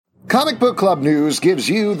Comic Book Club News gives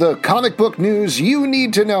you the comic book news you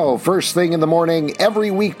need to know first thing in the morning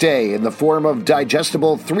every weekday in the form of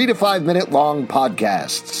digestible 3 to 5 minute long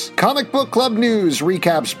podcasts. Comic Book Club News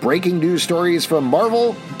recaps breaking news stories from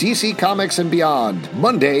Marvel, DC Comics, and beyond,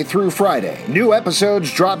 Monday through Friday. New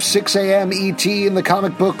episodes drop 6 a.m. ET in the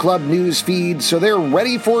Comic Book Club News feed, so they're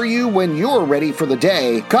ready for you when you're ready for the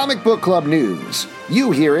day. Comic Book Club News.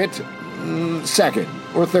 You hear it second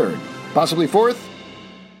or third, possibly fourth.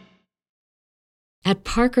 At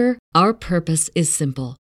Parker, our purpose is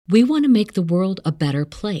simple. We want to make the world a better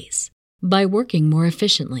place by working more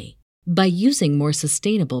efficiently, by using more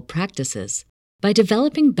sustainable practices, by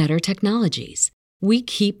developing better technologies. We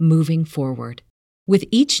keep moving forward. With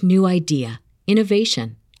each new idea,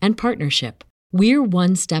 innovation, and partnership, we're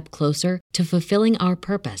one step closer to fulfilling our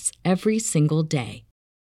purpose every single day.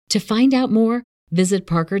 To find out more, visit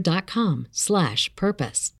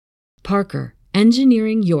parker.com/purpose. Parker,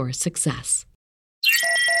 engineering your success.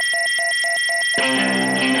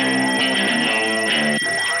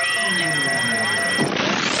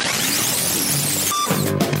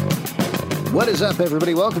 What is up,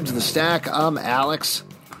 everybody? Welcome to The Stack. I'm Alex.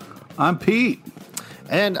 I'm Pete.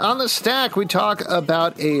 And on The Stack, we talk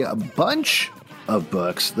about a bunch of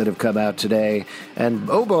books that have come out today. And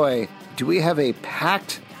oh boy, do we have a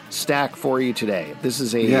packed stack for you today. This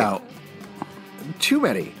is too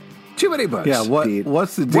many books. Yeah, Pete.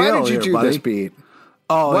 What's the deal? Why did you here, do buddy? this, Pete?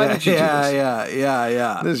 Oh, Why did you do this?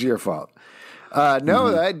 Yeah. This is your fault.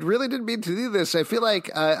 No, I really didn't mean to do this. I feel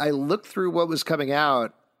like I looked through what was coming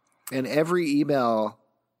out, and every email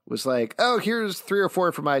was like, oh, here's 3 or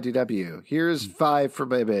 4 from IDW. Here's 5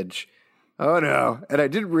 from Image. Oh, no. And I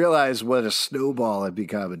didn't realize what a snowball had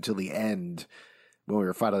become until the end when we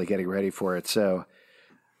were finally getting ready for it. So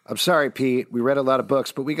I'm sorry, Pete. We read a lot of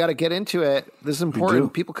books, but we got to get into it. This is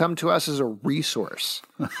important. People come to us as a resource.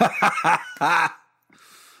 I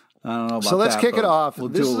don't know about so let's kick it off. We'll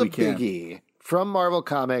this do is what a we can. biggie from Marvel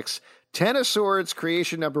Comics. Ten of Swords,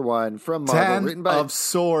 creation number 1 from Marvel. Written by, of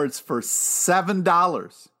Swords for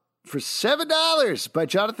 $7. For $7 by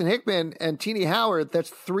Jonathan Hickman and Tini Howard.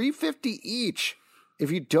 That's $3.50 each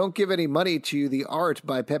if you don't give any money to the art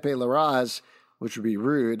by Pepe Larraz, which would be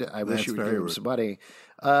rude. I wish you would give him some money.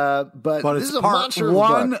 But this it's is a part monster of a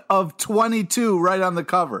 1 book. of 22 right on the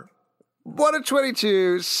cover. 1 of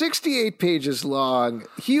 22, 68 pages long,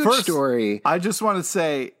 huge First, story. I just want to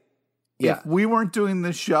say, if we weren't doing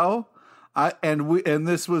this show, and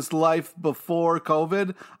this was life before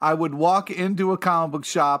COVID, I would walk into a comic book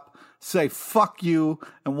shop, say "fuck you,"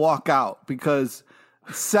 and walk out because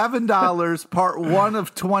 $7, part 1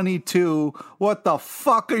 of 22. What the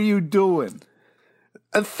fuck are you doing?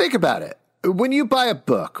 Think about it. When you buy a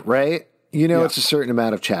book, right? You know, it's a certain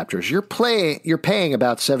amount of chapters. You're paying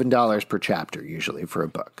about $7 per chapter usually for a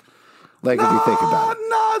book. Like if you think about it.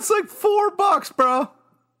 No, it's like $4, bro.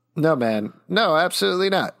 No, man. No, absolutely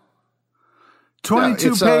not.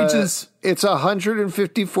 22 pages. It's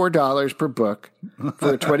 $154 per book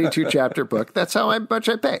for a 22 chapter book. That's how much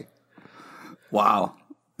I pay. Wow.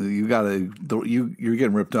 You're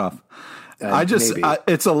getting ripped off.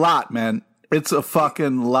 It's a lot, man. It's a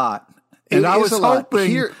fucking lot. And I was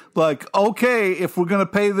hoping, okay, if we're going to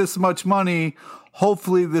pay this much money,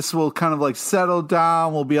 hopefully this will kind of like settle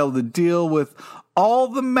down. We'll be able to deal with all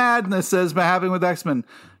the madness that has been happening with X-Men.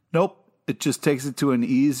 Nope. It just takes it to an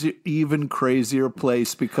even crazier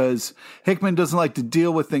place because Hickman doesn't like to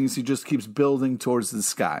deal with things. He just keeps building towards the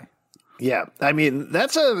sky. Yeah. I mean,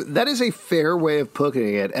 that is a fair way of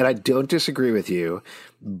putting it, and I don't disagree with you.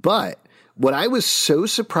 But what I was so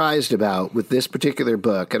surprised about with this particular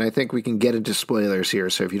book, and I think we can get into spoilers here,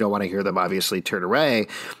 so if you don't want to hear them, obviously turn away,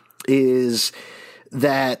 is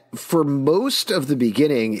that for most of the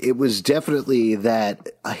beginning, it was definitely that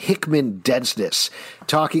a Hickman denseness,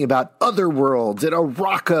 talking about Otherworld and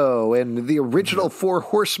Arakko and the original 4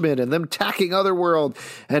 Horsemen and them attacking Otherworld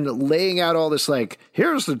and laying out all this like,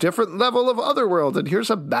 here's the different level of Otherworld and here's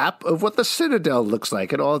a map of what the Citadel looks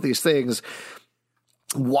like and all of these things.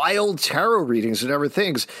 Wild tarot readings and other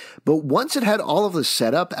things. But once it had all of the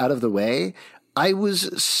setup out of the way, I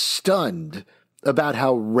was stunned about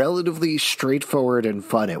how relatively straightforward and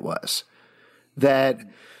fun it was. That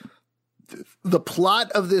the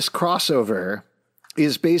plot of this crossover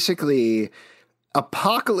is basically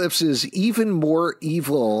Apocalypse's even more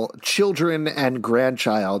evil children and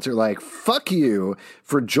grandchild are like, fuck you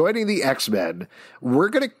for joining the X-Men. We're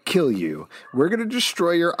going to kill you. We're going to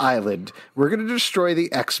destroy your island. We're going to destroy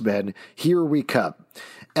the X-Men. Here we come.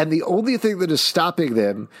 And the only thing that is stopping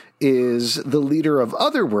them is the leader of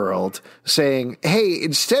Otherworld saying, hey,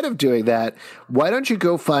 instead of doing that, why don't you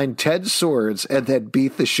go find 10 swords and then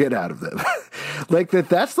beat the shit out of them? Like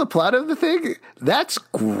that's the plot of the thing. That's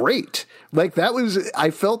great. Like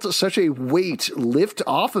I felt such a weight lift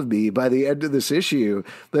off of me by the end of this issue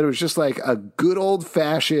that it was just like a good old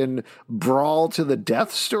fashioned brawl to the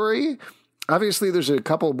death story. Obviously, there's a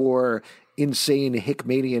couple more insane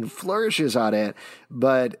Hickmanian flourishes on it,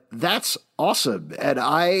 but that's awesome. And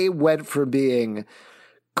I went from being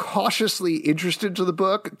cautiously interested to the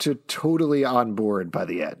book to totally on board by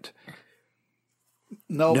the end.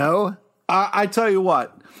 No? I tell you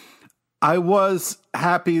what, I was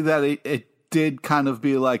happy that it did kind of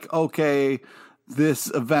be like, okay, this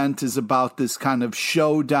event is about this kind of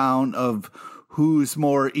showdown of who's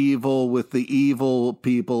more evil with the evil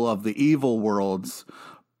people of the evil worlds.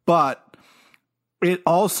 But it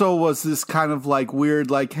also was this kind of like weird,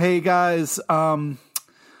 like, hey guys,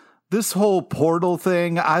 this whole portal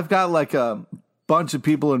thing, I've got like a bunch of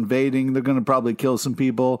people invading. They're going to probably kill some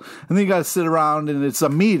people. And then you got to sit around and it's a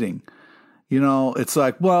meeting. You know, it's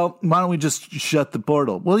like, well, why don't we just shut the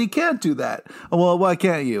portal? Well, you can't do that. Well, why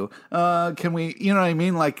can't you? Can we, you know what I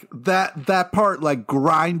mean? Like that part like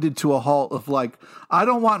grinded to a halt of like, I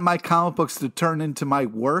don't want my comic books to turn into my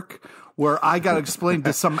work where I got to explain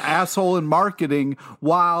to some asshole in marketing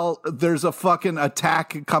while there's a fucking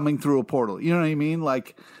attack coming through a portal. You know what I mean?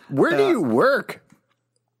 Like, where do you work?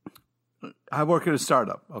 I work at a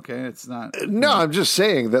startup. Okay. It's not. No, I'm just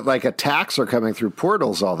saying that like attacks are coming through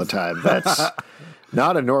portals all the time. That's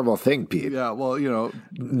not a normal thing, Pete. Yeah. Well, you know,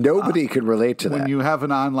 nobody can relate to that. When you have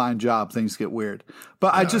an online job, things get weird.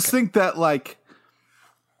 But I just think that like,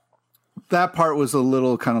 that part was a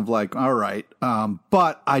little kind of like, all right.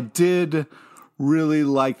 But I did really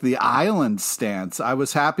like the island stance. I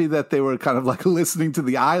was happy that they were kind of like listening to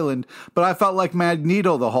the island, but I felt like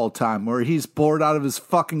Magneto the whole time where he's bored out of his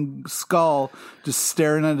fucking skull, just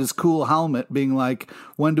staring at his cool helmet being like,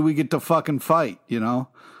 when do we get to fucking fight? You know?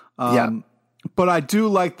 Yeah. But I do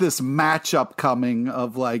like this matchup coming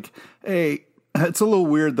of like, hey, it's a little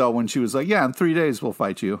weird though when she was like, yeah, in 3 days we'll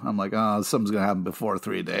fight you. I'm like, oh, something's going to happen before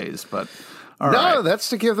 3 days, but all right. No, that's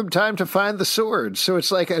to give them time to find the sword. So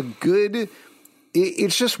it's like a good,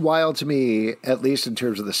 it's just wild to me, at least in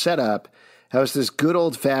terms of the setup, how it's this good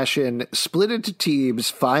old fashioned split into teams,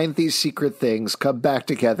 find these secret things, come back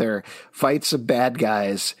together, fight some bad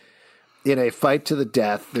guys in a fight to the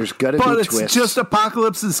death. There's going to be twists. But it's just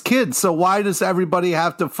Apocalypse's kid, so why does everybody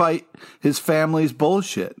have to fight his family's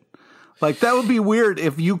bullshit? Like, that would be weird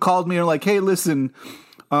if you called me and like, hey, listen,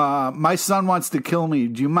 my son wants to kill me.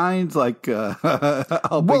 Do you mind, like,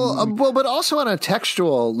 helping me? Well, but also on a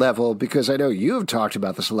textual level, because I know you've talked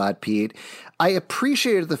about this a lot, Pete, I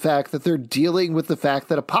appreciated the fact that they're dealing with the fact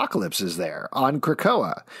that Apocalypse is there on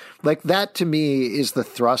Krakoa. Like, that to me is the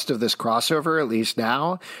thrust of this crossover, at least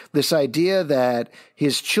now. This idea that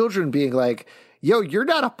his children being like, yo, you're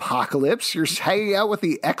not Apocalypse. You're hanging out with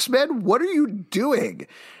the X-Men. What are you doing?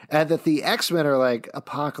 And that the X-Men are like,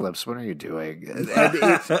 Apocalypse, what are you doing? And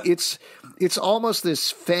it's almost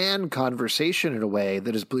this fan conversation in a way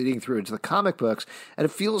that is bleeding through into the comic books. And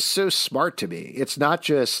it feels so smart to me. It's not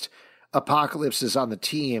just Apocalypse is on the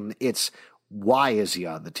team. It's why is he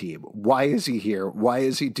on the team? Why is he here? Why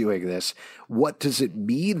is he doing this? What does it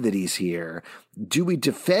mean that he's here? Do we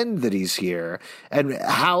defend that he's here? And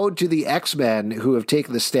how do the X-Men, who have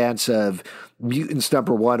taken the stance of mutants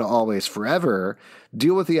number one, always forever,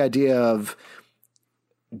 deal with the idea of,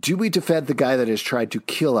 do we defend the guy that has tried to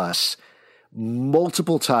kill us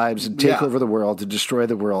multiple times and take over the world, and destroy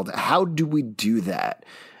the world? How do we do that?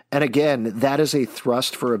 And again, that is a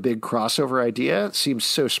thrust for a big crossover idea. It seems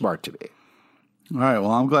so smart to me. All right.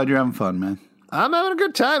 Well, I'm glad you're having fun, man. I'm having a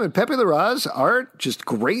good time. And Pepe Larraz art, just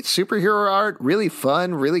great superhero art, really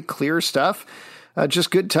fun, really clear stuff.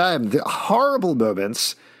 Just good time. The horrible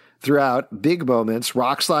moments throughout, big moments.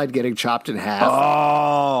 Rockslide getting chopped in half.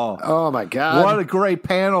 Oh my God. What a great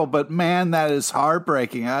panel. But man, that is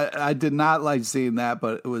heartbreaking. I did not like seeing that,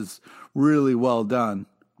 but it was really well done.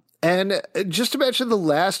 And just to mention the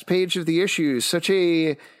last page of the issue, such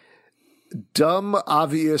a dumb,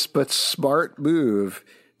 obvious, but smart move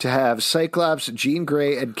to have Cyclops, Jean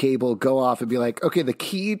Grey, and Cable go off and be like, okay, the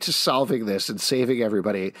key to solving this and saving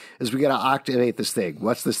everybody is we got to activate this thing.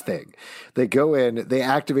 What's this thing? They go in, they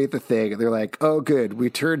activate the thing, and they're like, oh, good, we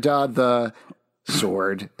turned on the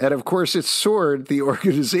Sword. And of course, it's Sword, the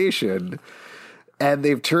organization. And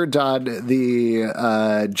they've turned on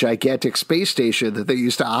the gigantic space station that they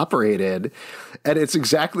used to operate in. And it's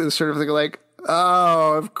exactly the sort of thing like,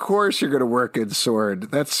 oh, of course you're going to work in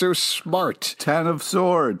Sword. That's so smart. 10 of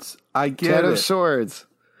Swords. I get 10 of Swords.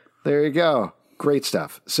 There you go. Great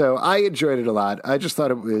stuff. So I enjoyed it a lot. I just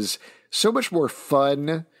thought it was so much more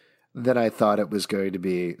fun than I thought it was going to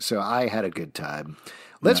be. So I had a good time.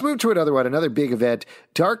 Let's move to another one, another big event.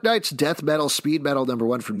 Dark Knight's Death Metal Speed Metal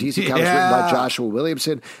 #1 from DC Comics, written by Joshua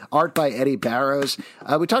Williamson, art by Eddie Barrows.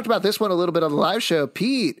 We talked about this one a little bit on the live show.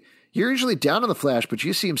 Pete, you're usually down on the Flash, but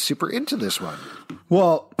you seem super into this one.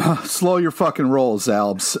 Well, slow your fucking rolls,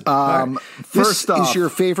 Albs. Right. First off, is your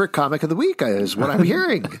favorite comic of the week, is what I'm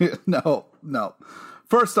hearing. No.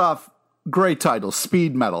 First off, great title,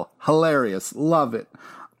 Speed Metal. Hilarious. Love it.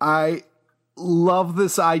 I love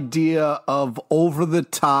this idea of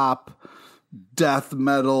over-the-top death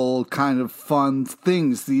metal kind of fun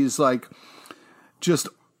things. These, like, just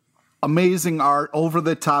amazing art,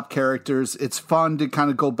 over-the-top characters. It's fun to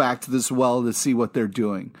kind of go back to this well to see what they're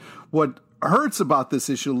doing. What hurts about this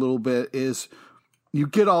issue a little bit is you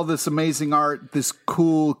get all this amazing art, this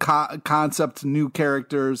cool concept, new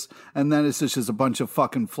characters, and then it's just a bunch of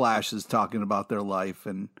fucking Flashes talking about their life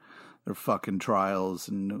and their fucking trials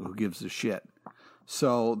and who gives a shit.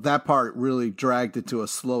 So that part really dragged it to a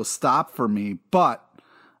slow stop for me. But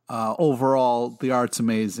overall, the art's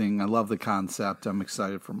amazing. I love the concept. I'm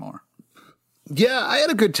excited for more. Yeah, I had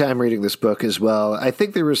a good time reading this book as well. I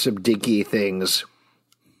think there were some dinky things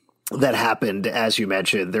that happened, as you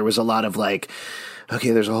mentioned. There was a lot of like,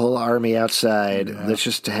 okay, there's a whole army outside. Yeah. Let's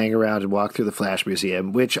just hang around and walk through the Flash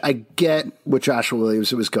Museum, which I get what Joshua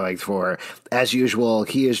Williamson was going for. As usual,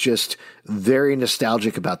 he is just very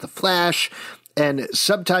nostalgic about the Flash, and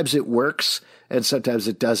sometimes it works and sometimes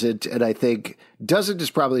it doesn't. And I think doesn't is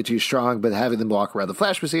probably too strong, but having them walk around the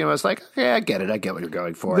Flash Museum, I was like, okay, I get it. I get what you're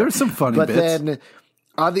going for. There's some funny bits. But then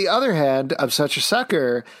on the other hand, I'm such a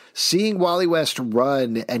sucker. Seeing Wally West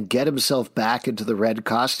run and get himself back into the red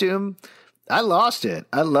costume, I lost it.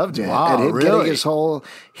 I loved it. Wow, and him really? Getting his whole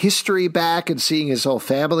history back and seeing his whole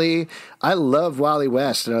family. I love Wally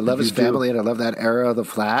West, and I love his family, and I love that era of the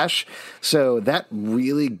Flash. So that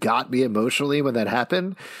really got me emotionally when that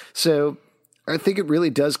happened. So I think it really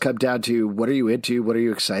does come down to what are you into? What are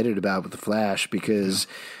you excited about with the Flash? Because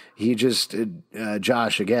he just,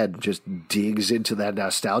 Josh, again, just digs into that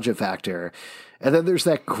nostalgia factor. And then there's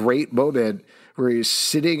that great moment where he's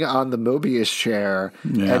sitting on the Mobius chair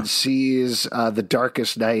and sees the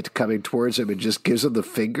Darkest Night coming towards him and just gives him the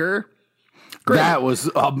finger. Great. That was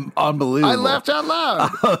unbelievable. I laughed out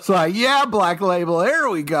loud. I was like, yeah, Black Label, here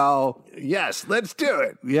we go. Yes, let's do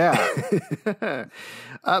it. Yeah.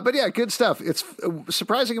 But yeah, good stuff. It's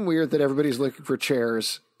surprising and weird that everybody's looking for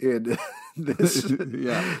chairs in this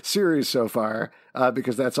series so far,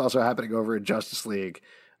 because that's also happening over in Justice League.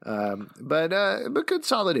 But good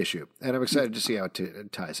solid issue, and I'm excited to see how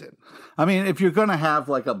it ties in. I mean, if you're going to have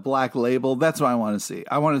like a Black Label, that's what I want to see.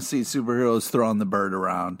 I want to see superheroes throwing the bird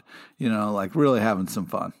around, like really having some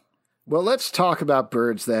fun. Well, let's talk about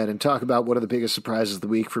birds then, and talk about one of the biggest surprises of the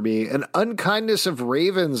week for me. An Unkindness of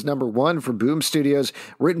Ravens, #1 from Boom Studios,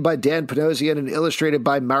 written by Dan Panosian and illustrated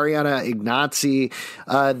by Mariana Ignazi.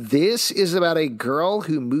 This is about a girl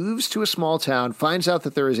who moves to a small town, finds out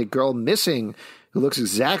that there is a girl missing who looks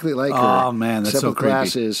exactly like her. Oh, man, that's so creepy.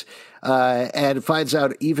 Glasses, and finds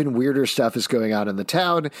out even weirder stuff is going on in the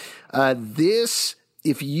town.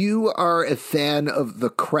 If you are a fan of The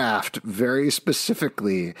Craft, very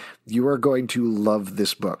specifically, you are going to love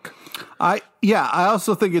this book. I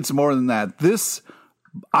also think it's more than that.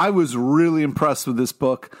 I was really impressed with this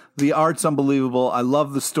book. The art's unbelievable. I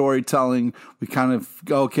love the storytelling. We kind of,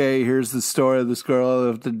 okay, here's the story of this girl,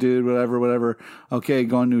 of the dude, whatever. Okay,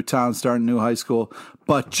 going to a new town, starting a new high school.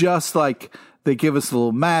 But just like they give us a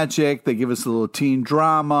little magic, they give us a little teen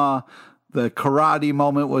drama. The karate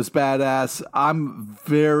moment was badass. I'm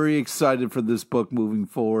very excited for this book moving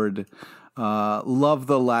forward. Love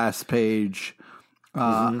the last page.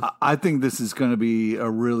 I think this is going to be a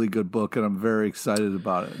really good book, and I'm very excited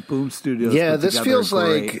about it. Boom Studios. Yeah, this feels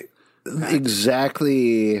like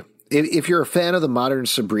exactly. If you're a fan of the modern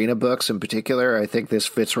Sabrina books in particular, I think this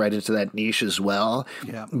fits right into that niche as well.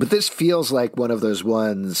 Yeah. But this feels like one of those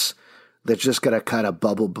ones that's just going to kind of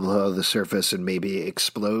bubble below the surface and maybe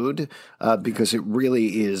explode, because it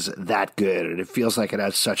really is that good. And it feels like it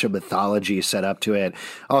has such a mythology set up to it.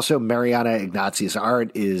 Also, Mariana Ignazi's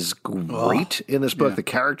art is great in this book. Yeah. The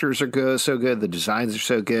characters are so good. The designs are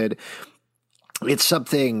so good. It's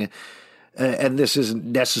something and this isn't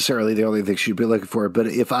necessarily the only thing she'd be looking for, but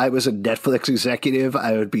if I was a Netflix executive,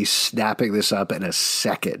 I would be snapping this up in a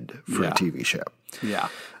second for a TV show. Yeah.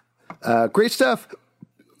 Great stuff.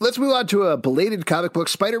 Let's move on to a belated comic book,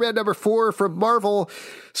 Spider-Man #4 from Marvel.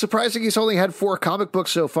 Surprising he's only had 4 comic books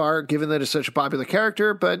so far, given that it's such a popular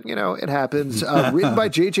character, but, it happens. Written by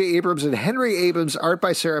J.J. Abrams and Henry Abrams, art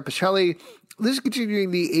by Sarah Pichelli. This is continuing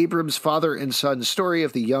the Abrams father and son story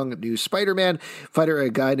of the young new Spider-Man, fighting a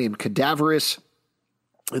guy named Cadaverous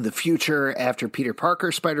in the future after Peter Parker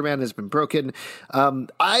Spider-Man has been broken.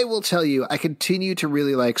 I will tell you, I continue to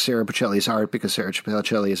really like Sarah Pichelli's art because Sarah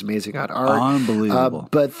Pichelli is amazing on art. Unbelievable.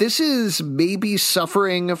 But this is maybe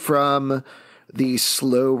suffering from the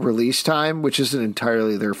slow release time, which isn't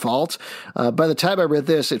entirely their fault. By the time I read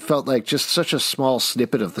this, it felt like just such a small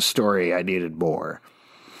snippet of the story. I needed more.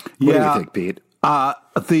 What do you think, Pete?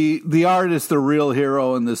 The art is the real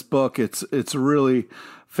hero in this book. It's really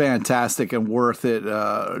fantastic and worth it,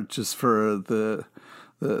 just for the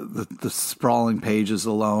sprawling pages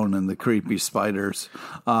alone and the creepy spiders.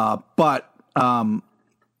 But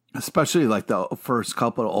especially like the first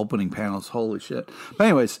couple of opening panels, holy shit. But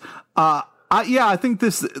anyways, I think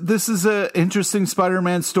this is an interesting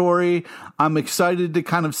Spider-Man story. I'm excited to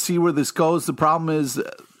kind of see where this goes. The problem is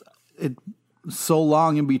it's so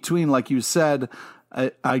long in between, like you said.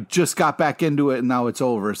 I just got back into it and now it's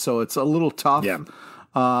over, so it's a little tough. Yeah.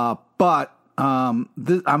 But I'm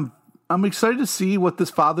excited to see what this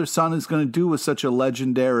father-son is going to do with such a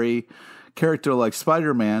legendary character like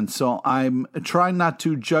Spider-Man. So I'm trying not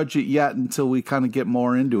to judge it yet until we kind of get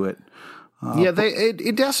more into it.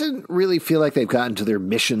 It doesn't really feel like they've gotten to their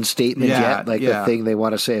mission statement yet, the thing they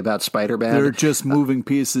want to say about Spider-Man. They're just moving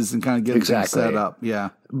pieces and kind of getting things set up. Yeah.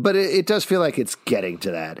 But it does feel like it's getting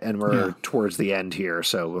to that, and we're towards the end here,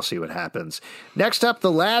 so we'll see what happens. Next up,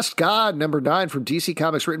 The Last God, #9 from DC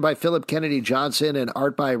Comics, written by Philip Kennedy Johnson and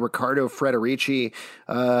art by Riccardo Federici.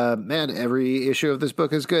 Man, every issue of this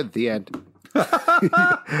book is good. The end.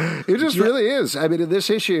 It just really is. I mean, in this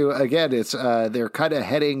issue, again, it's they're kind of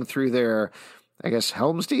heading through their, I guess,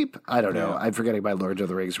 Helm's Deep. I don't know. I'm forgetting my Lord of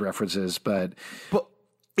the Rings references, but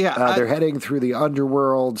they're heading through the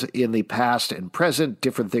underworld in the past and present.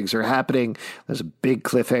 Different things are happening. There's a big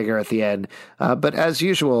cliffhanger at the end. But as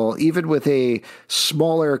usual, even with a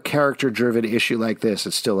smaller character-driven issue like this,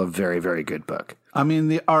 it's still a very, very good book. I mean,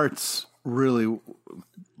 the art's really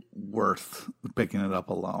worth picking it up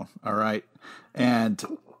alone. All right. And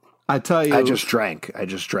I tell you, I just drank,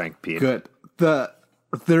 Pete. Good.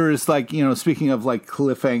 There is speaking of like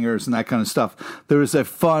cliffhangers and that kind of stuff, there is a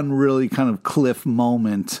fun, really kind of cliff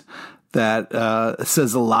moment that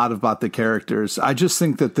says a lot about the characters. I just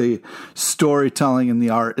think that the storytelling and the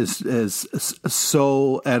art is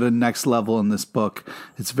so at a next level in this book.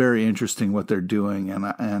 It's very interesting what they're doing.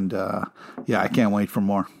 And I can't wait for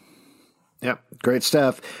more. Yep, great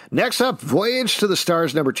stuff. Next up, Voyage to the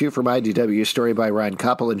Stars #2 from IDW, story by Ryan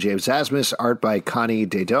Koppel and James Asmus, art by Connie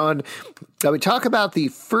Dedon. Now, we talk about the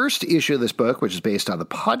first issue of this book, which is based on the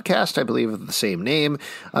podcast, I believe, of the same name.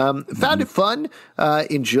 Found it fun,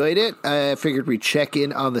 enjoyed it. I figured we'd check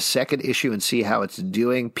in on the second issue and see how it's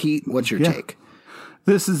doing. Pete, what's your take?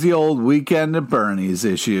 This is the old Weekend at Bernie's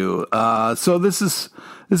issue. So this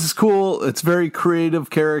is cool. It's very creative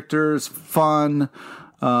characters, fun.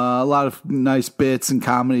 A lot of nice bits and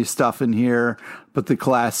comedy stuff in here, but the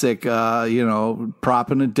classic,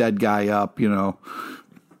 propping a dead guy up,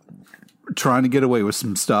 trying to get away with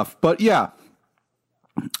some stuff. But yeah,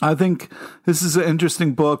 I think this is an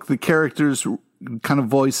interesting book. The characters' kind of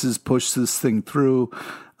voices push this thing through.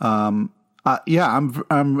 I'm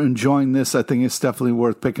enjoying this. I think it's definitely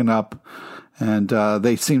worth picking up, and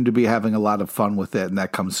they seem to be having a lot of fun with it, and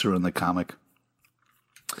that comes through in the comic.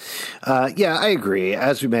 I agree.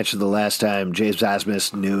 As we mentioned the last time, James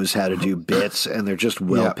Asmus knows how to do bits, and they're just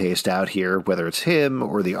well paced out here, whether it's him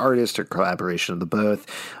or the artist or collaboration of the both.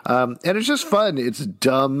 And it's just fun. It's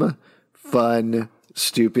dumb, fun,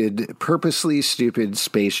 stupid, purposely stupid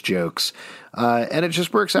space jokes. And it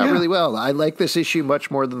just works out really well. I like this issue much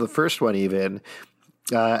more than the first one even.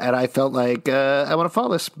 And I felt like I want to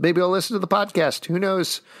follow this. Maybe I'll listen to the podcast. Who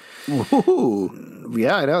knows? Ooh.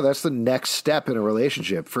 Yeah, I know. That's the next step in a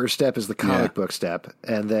relationship. First step is the comic book step.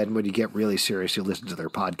 And then when you get really serious, you listen to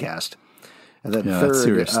their podcast. And then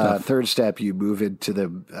third step, you move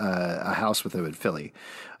into a house with them in Philly.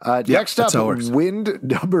 Next up, Wind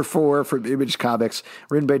 #4 from Image Comics,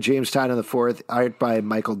 written by James Tynion IV, art by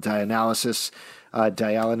Michael Dialynis? I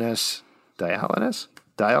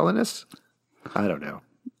don't know.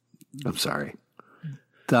 I'm sorry.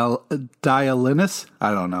 Dialynis?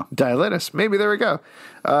 I don't know. Dialynis. Maybe. There we go.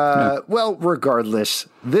 Well, regardless,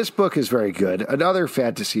 this book is very good. Another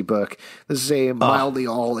fantasy book. This is a mildly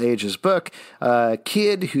all ages book.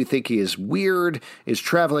 Kid who think he is weird is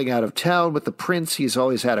traveling out of town with the prince he's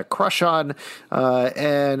always had a crush on.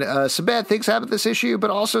 And some bad things happen this issue, but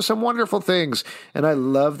also some wonderful things. And I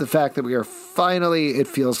love the fact that we are finally, it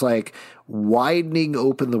feels like, widening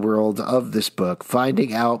open the world of this book,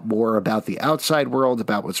 finding out more about the outside world,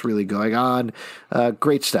 about what's really going on.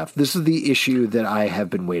 Great stuff. This is the issue that I have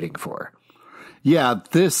been waiting for. Yeah,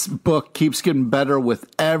 this book keeps getting better with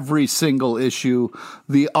every single issue.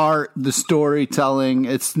 The art, the storytelling,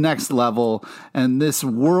 it's next level. And this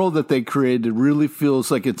world that they created really feels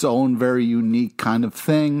like its own very unique kind of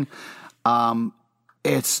thing.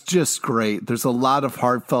 It's just great. There's a lot of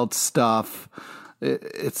heartfelt stuff.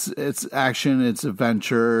 It's action, it's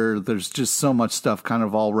adventure. There's just so much stuff kind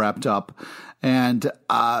of all wrapped up. And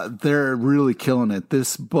they're really killing it.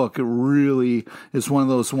 This book really is one of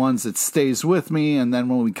those ones that stays with me. And then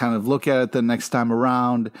when we kind of look at it the next time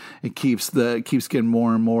around, it keeps getting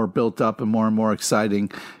more and more built up and more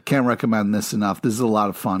exciting. Can't recommend this enough. This is a lot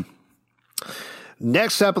of fun.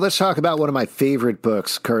 Next up, let's talk about one of my favorite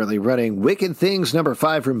books currently running, Wicked Things,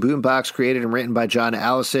 #5 from Boombox, created and written by John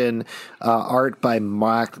Allison, art by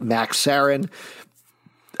Max Sarin.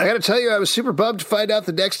 I got to tell you, I was super bummed to find out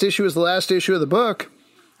the next issue is the last issue of the book.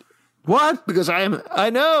 What? Because I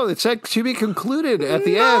know, it's like to be concluded at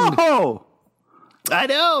the end. I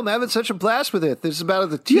know, I'm having such a blast with it. This is about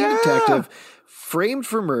the teen detective framed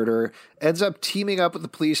for murder, ends up teaming up with the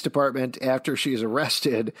police department after she's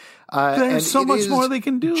arrested. There's so much more they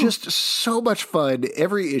can do. Just so much fun.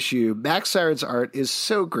 Every issue. Max Sarin's art is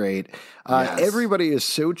so great. Everybody is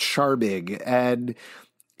so charming. And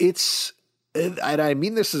I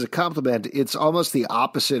mean this as a compliment, it's almost the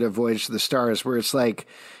opposite of Voyage to the Stars, where it's like,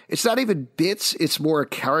 it's not even bits, it's more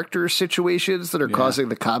character situations that are causing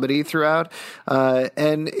the comedy throughout.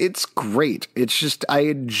 And it's great. It's just,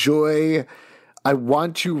 I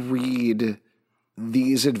want to read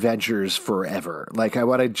these adventures forever. Like, I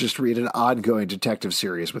want to just read an ongoing detective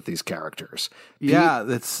series with these characters.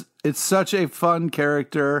 It's such a fun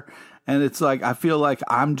character. And it's like, I feel like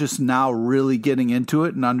I'm just now really getting into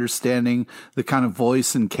it and understanding the kind of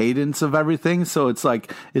voice and cadence of everything. So it's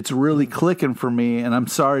like, it's really clicking for me. And I'm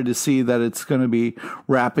sorry to see that it's going to be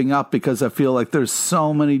wrapping up, because I feel like there's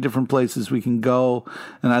so many different places we can go.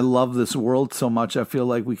 And I love this world so much. I feel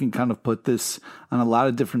like we can kind of put this on a lot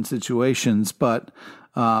of different situations. But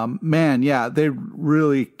they're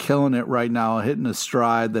really killing it right now, hitting a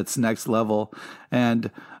stride that's next level. And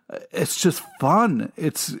it's just fun.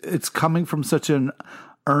 It's coming from such an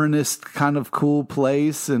earnest kind of cool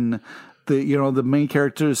place, and the main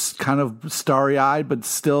character is kind of starry-eyed, but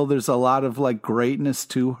still there's a lot of like greatness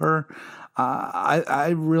to her.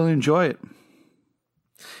 I really enjoy it.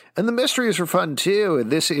 And the mysteries are fun too. In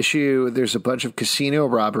this issue, there's a bunch of casino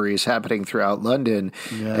robberies happening throughout London,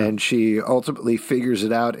 and she ultimately figures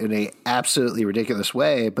it out in a absolutely ridiculous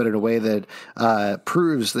way, but in a way that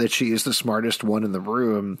proves that she is the smartest one in the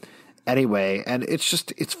room anyway. And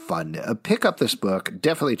it's fun. Pick up this book.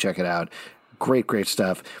 Definitely check it out. Great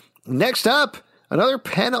stuff. Next up, another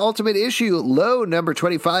penultimate issue, Low,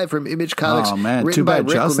 #25 from Image Comics. Oh, man. Written by Rick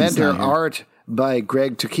Justin's Remender, art by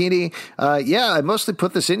Greg Tocchini. I mostly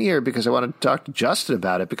put this in here because I want to talk to Justin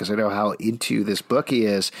about it, because I know how into this book he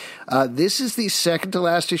is. This is the second to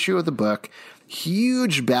last issue of the book.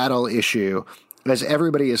 Huge battle issue as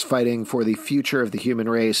everybody is fighting for the future of the human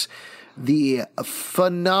race. The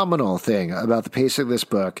phenomenal thing about the pacing of this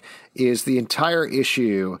book is the entire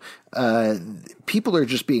issue, people are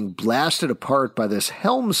just being blasted apart by this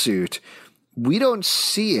helm suit. We don't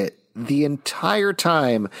see it the entire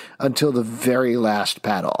time until the very last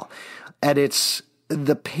panel. And it's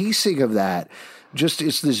the pacing of that, just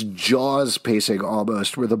it's this Jaws pacing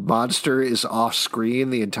almost, where the monster is off screen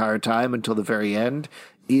the entire time until the very end,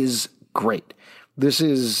 is great. This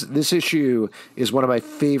issue is one of my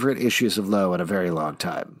favorite issues of Low in a very long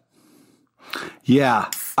time. Yeah,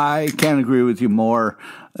 I can't agree with you more.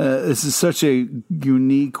 This is such a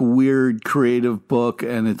unique, weird, creative book,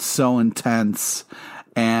 and it's so intense.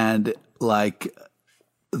 And like,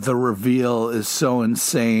 the reveal is so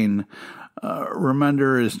insane.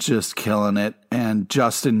 Remender is just killing it, and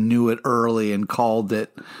Justin knew it early and called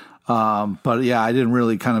it. But yeah, I didn't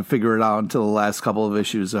really kind of figure it out until the last couple of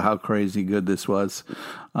issues of how crazy good this was.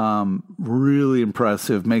 Really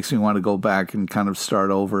impressive. Makes me want to go back and kind of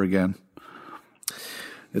start over again.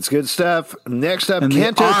 It's good stuff. Next up,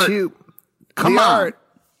 Canto 2. Come on. Art.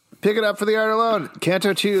 Pick it up for the art alone.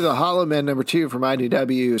 Canto 2, The Hollow Men, #2 from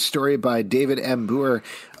IDW. Story by David M. Boer.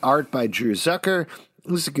 Art by Drew Zucker.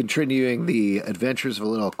 This is continuing the adventures of a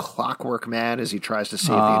little clockwork man as he tries to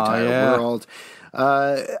save the entire world.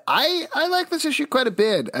 I like this issue quite a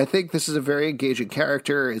bit. I think this is a very engaging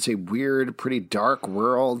character. It's a weird, pretty dark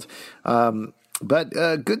world, but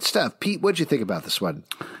good stuff. Pete, what'd you think about this one?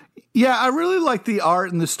 Yeah, I really like the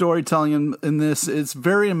art and the storytelling in this. It's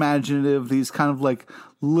very imaginative. These kind of like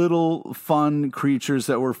little fun creatures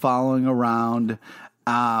that we're following around.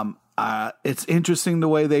 It's interesting the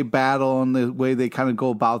way they battle and the way they kind of go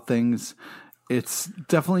about things. It's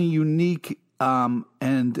definitely unique,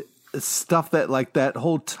 and stuff that like that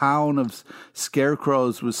whole town of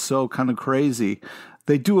scarecrows was so kind of crazy.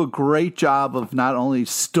 They do a great job of not only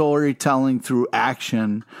storytelling through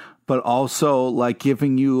action, but also like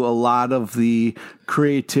giving you a lot of the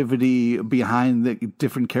creativity behind the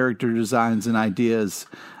different character designs and ideas.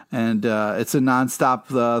 And it's a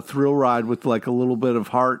nonstop thrill ride with like a little bit of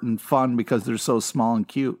heart and fun because they're so small and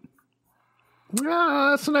cute.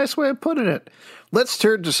 Yeah, that's a nice way of putting it. Let's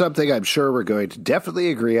turn to something I'm sure we're going to definitely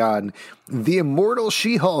agree on. The Immortal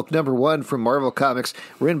She-Hulk #1 from Marvel Comics,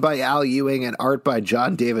 written by Al Ewing and art by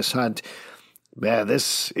John Davis Hunt. Man,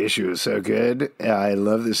 this issue is so good. I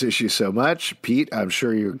love this issue so much. Pete, I'm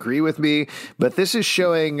sure you agree with me. But this is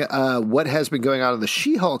showing what has been going on the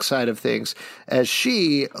She-Hulk side of things, as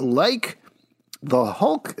she, like the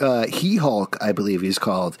Hulk, He-Hulk, I believe he's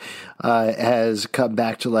called, has come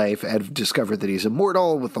back to life and discovered that he's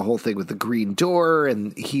immortal with the whole thing with the green door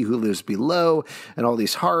and He Who Lives Below and all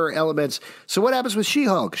these horror elements. So what happens with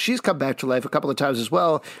She-Hulk? She's come back to life a couple of times as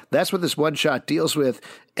well. That's what this one-shot deals with,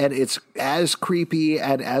 and it's as creepy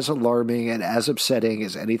and as alarming and as upsetting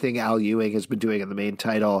as anything Al Ewing has been doing in the main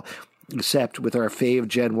title, except with our fave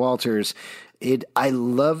Jen Walters. I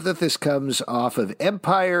love that this comes off of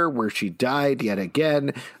Empire, where she died yet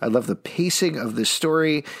again. I love the pacing of this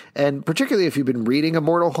story, and particularly if you've been reading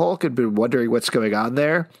Immortal Hulk and been wondering what's going on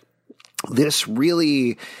there, this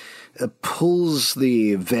really pulls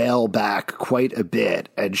the veil back quite a bit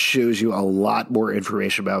and shows you a lot more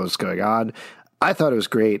information about what's going on. I thought it was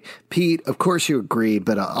great. Pete, of course you agree,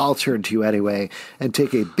 but I'll turn to you anyway and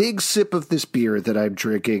take a big sip of this beer that I'm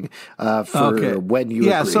drinking for when you agree.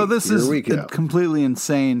 Yeah, so this is completely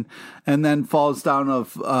insane, and then falls down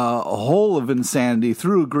a hole of insanity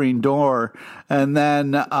through a green door, and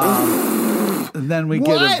then we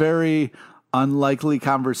get a very unlikely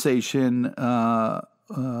conversation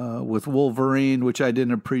with Wolverine, which I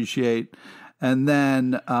didn't appreciate. And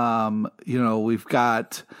then, we've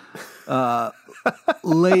got...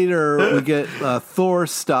 later we get Thor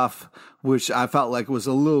stuff, which I felt like was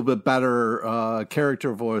a little bit better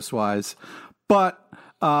character voice wise, but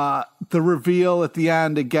the reveal at the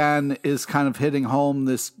end again is kind of hitting home.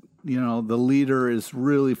 This, the leader is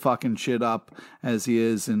really fucking shit up as he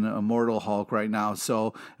is in Immortal Hulk right now.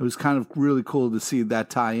 So it was kind of really cool to see that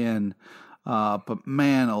tie in. But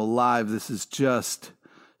man alive, this is just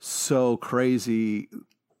so crazy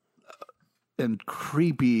and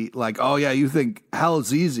creepy. Like, oh yeah, you think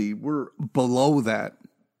hell's easy? We're below that.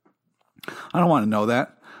 I don't want to know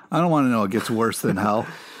that. I don't want to know it gets worse than hell.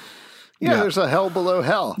 Yeah, there's a hell below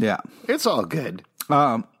hell. Yeah, it's all good.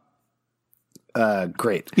 Great.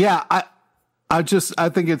 Yeah, I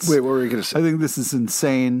think it's. Wait, what were you going to say? I think this is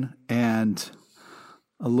insane and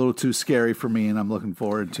a little too scary for me, and I'm looking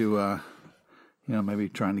forward to, maybe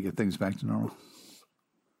trying to get things back to normal.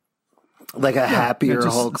 Like a happier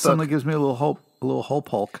Hulk. Something that gives me a little hope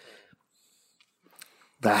Hulk.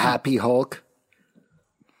 The happy Hulk.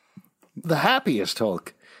 The happiest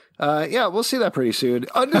Hulk. We'll see that pretty soon.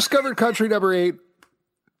 Undiscovered Country #8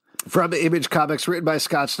 from Image Comics, written by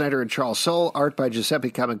Scott Snyder and Charles Soule, art by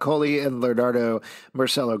Giuseppe Camuncoli and Leonardo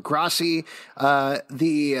Marcello Grassi. I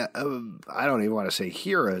don't even want to say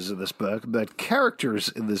heroes in this book, but characters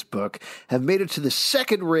in this book have made it to the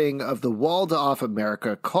second ring of the walled-off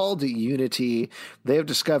America called Unity. They have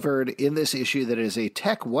discovered in this issue that it is a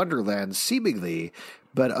tech wonderland, seemingly,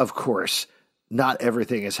 but of course, not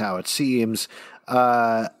everything is how it seems.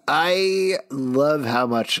 I love how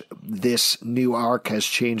much this new arc has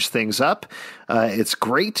changed things up. It's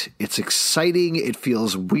great. It's exciting. It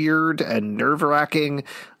feels weird and nerve-wracking.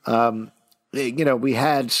 We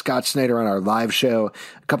had Scott Snyder on our live show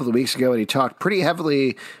a couple of weeks ago, and he talked pretty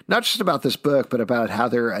heavily, not just about this book, but about how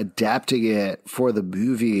they're adapting it for the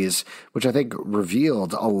movies, which I think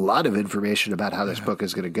revealed a lot of information about how this book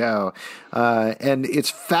is going to go. And it's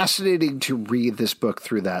fascinating to read this book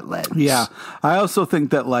through that lens. Yeah. I also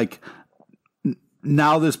think that,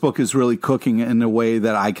 now this book is really cooking in a way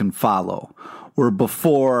that I can follow. where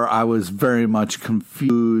before I was very much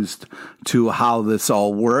confused to how this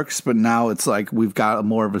all works, but now it's like we've got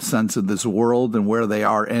more of a sense of this world and where they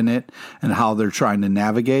are in it and how they're trying to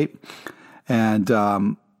navigate. And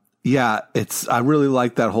I really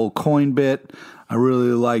like that whole coin bit. I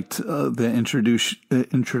really liked the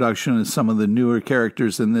introduction of some of the newer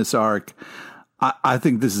characters in this arc. I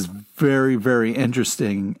think this is very, very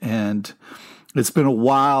interesting, and it's been a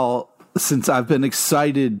while since I've been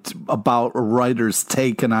excited about a writer's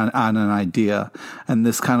take on an idea, and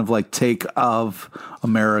this kind of like take of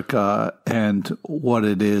America and what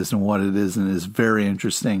it is and what it isn't is very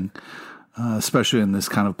interesting, especially in this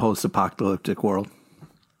kind of post-apocalyptic world.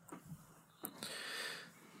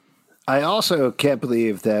 I also can't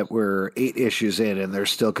believe that we're 8 issues in and they're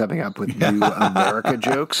still coming up with new America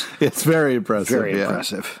jokes. It's very impressive. Very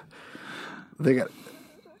impressive. They got,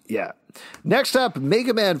 yeah. Next up,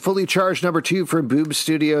 Mega Man Fully Charged #2 from Boom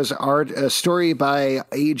Studios. Art, a story by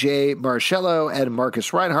A.J. Marcello and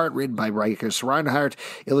Marcus Reinhardt, written by Marcus Reinhardt,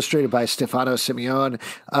 illustrated by Stefano Simeone.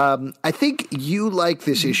 I think you like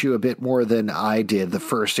this issue a bit more than I did, the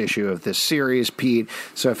first issue of this series, Pete.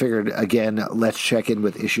 So I figured, again, let's check in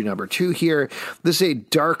with issue #2 here. This is a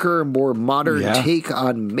darker, more modern take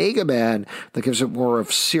on Mega Man that gives it more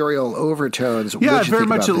of serial overtones. Yeah, I very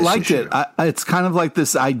much liked it. It's kind of like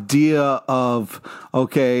this idea of,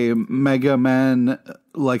 okay, Mega Man,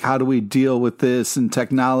 like, how do we deal with this and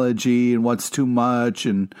technology and what's too much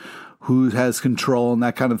and who has control and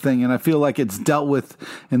that kind of thing. And I feel like it's dealt with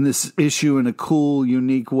in this issue in a cool,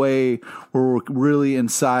 unique way where we're really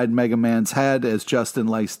inside Mega Man's head, as Justin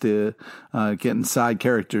likes to get inside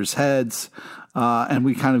characters' heads. And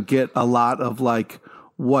we kind of get a lot of like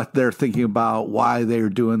what they're thinking about, why they're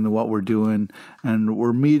doing what we're doing. And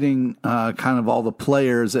we're meeting kind of all the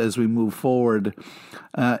players as we move forward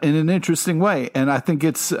in an interesting way. And I think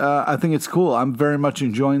it's cool. I'm very much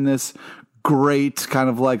enjoying this. Great kind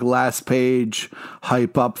of like last page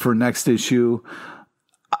hype up for next issue.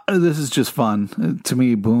 This is just fun. To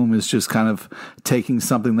me, Boom is just kind of taking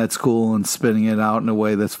something that's cool and spinning it out in a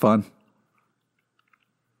way that's fun.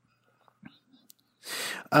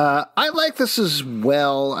 I like this as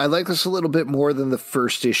well. I like this a little bit more than the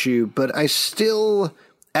first issue, but I still,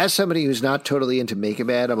 as somebody who's not totally into Mega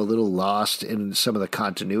Man, I'm a little lost in some of the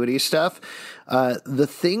continuity stuff. The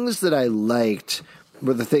things that I liked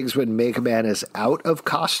were the things when Mega Man is out of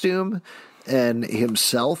costume and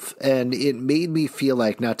himself, and it made me feel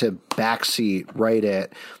like, not to backseat write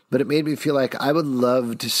it, but it made me feel like I would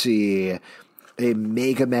love to see a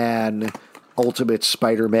Mega Man Ultimate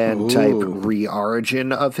Spider-Man type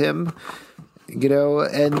re-origin of him, you know,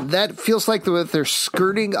 and that feels like what they're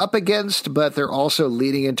skirting up against, but they're also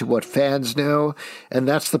leading into what fans know, and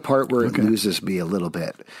that's the part where it loses me a little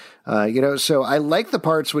bit. So I like the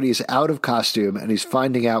parts when he's out of costume and he's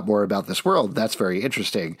finding out more about this world. That's very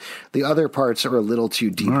interesting. The other parts are a little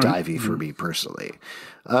too deep divey for me personally.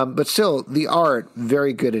 But still, the art,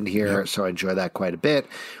 very good in here, so I enjoy that quite a bit.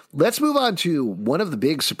 Let's move on to one of the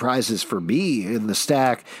big surprises for me in the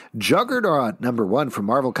stack, Juggernaut #1 from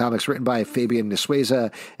Marvel Comics, written by Fabian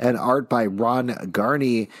Nicieza and art by Ron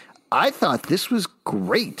Garney. I thought this was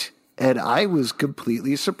great, and I was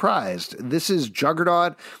completely surprised. This is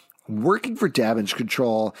Juggernaut working for Damage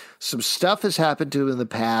Control. Some stuff has happened to him in the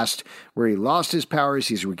past where he lost his powers.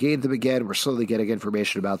 He's regained them again. We're slowly getting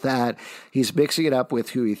information about that. He's mixing it up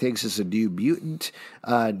with who he thinks is a new mutant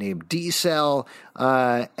named D-Cell.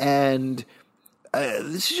 And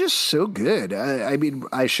this is just so good. I mean,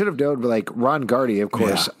 I should have known, like, Ron Garney, of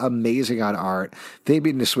course, amazing on art.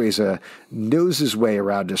 Fabian Nicieza knows his way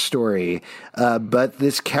around a story. But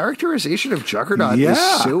this characterization of Juggernaut is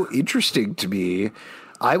so interesting to me.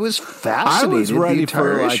 I was fascinated. I was ready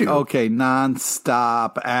for issue.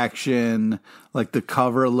 nonstop action. Like the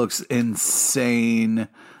cover looks insane.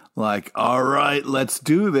 Like, all right, let's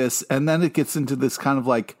do this. And then it gets into this kind of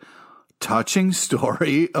like touching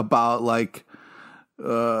story about like,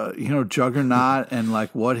 Juggernaut and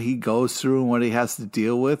like what he goes through and what he has to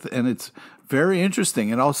deal with. And it's very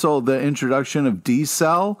interesting. And also the introduction of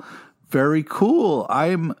D-Cell, very cool.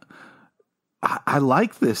 I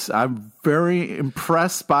like this. I'm very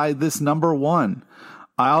impressed by this #1.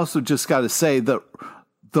 I also just got to say that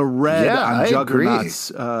the red on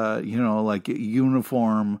Juggernaut's,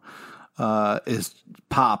 uniform is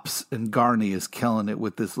pops, and Garney is killing it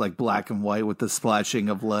with this like black and white with the splashing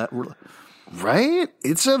of Right?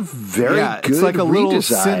 It's a very good it's like a redesign. Little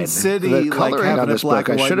Sin City, like having it black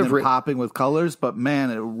and white and popping with colors, but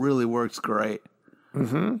man, it really works great.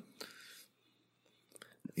 Mm-hmm.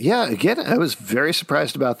 Yeah, again, I was very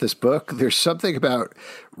surprised about this book. There's something about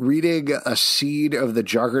reading a scene of the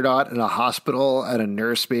Juggernaut in a hospital and a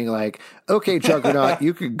nurse being like, okay, Juggernaut,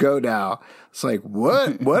 you can go now. It's like,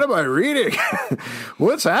 what? What am I reading?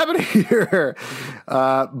 What's happening here?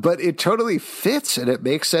 But it totally fits, and it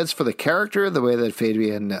makes sense for the character, the way that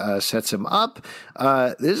Fabian sets him up.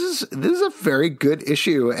 This is a very good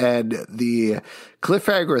issue, and the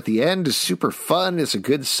cliffhanger at the end is super fun. It's a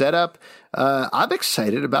good setup. I'm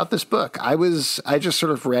excited about this book. I just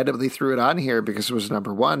sort of randomly threw it on here because it was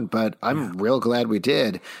number one, but I'm real glad we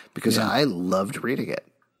did because I loved reading it.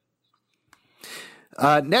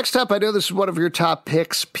 Next up, I know this is one of your top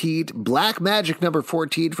picks, Pete. Black Magic number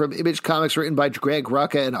 14 from Image Comics, written by Greg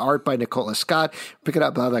Rucka and art by Nicola Scott. Pick it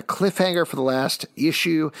up on the cliffhanger for the last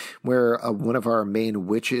issue where one of our main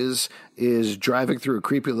witches is driving through a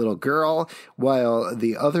creepy little girl while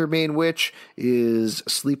the other main witch is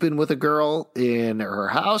sleeping with a girl in her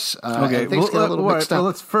house. Okay,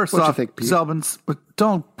 let's first off, Zelbins, but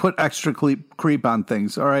don't put extra creep on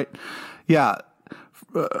things, all right? Yeah.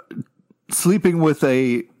 Sleeping with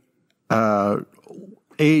a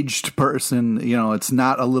aged person, it's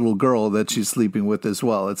not a little girl that she's sleeping with as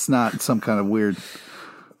well. It's not some kind of weird...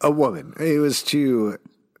 A woman. It was too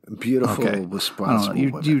beautiful, responsible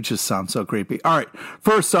women. You just sound so creepy. All right.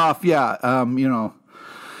 First off, we got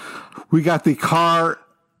the car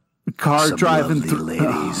Some driving through...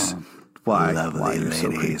 ladies. Why you're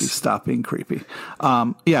so creepy? Stop being creepy.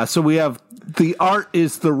 So we have... The art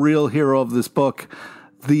is the real hero of this book.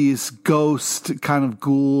 These ghost kind of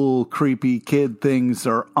ghoul, creepy kid things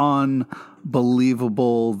are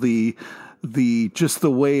unbelievable. The just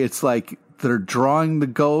the way it's like they're drawing the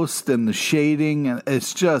ghost and the shading, and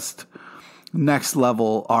it's just next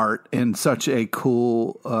level art in such a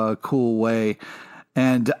cool way.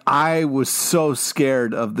 And I was so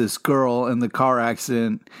scared of this girl in the car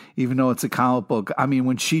accident, even though it's a comic book. I mean,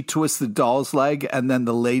 when she twists the doll's leg and then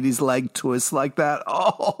the lady's leg twists like that,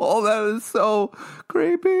 oh, that is so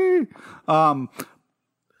creepy.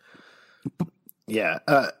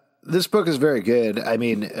 This book is very good. I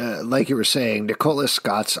mean, like you were saying, Nicola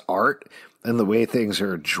Scott's art and the way things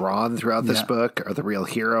are drawn throughout this book are the real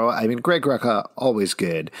hero. I mean, Greg Rucka, always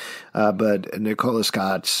good, but Nicola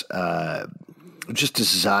Scott's... just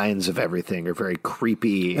designs of everything are very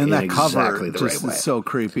creepy and that exactly cover the just right way. Is so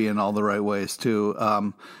creepy in all the right ways too.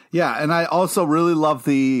 And I also really love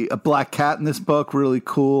the Black Cat in this book. Really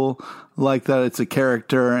cool, like that it's a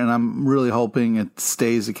character, and I'm really hoping it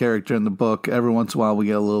stays a character in the book. Every once in a while, we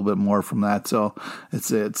get a little bit more from that, so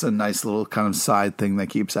it's a nice little kind of side thing that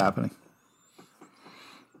keeps happening.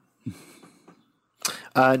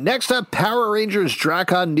 Next up, Power Rangers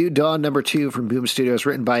Drakon New Dawn number 2 from Boom Studios,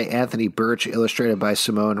 written by Anthony Birch, illustrated by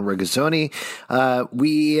Simone Regazzoni.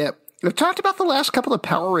 We've talked about the last couple of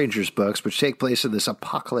Power Rangers books, which take place in this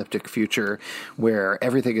apocalyptic future where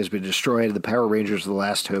everything has been destroyed. The Power Rangers are the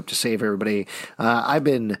last hope to save everybody. I've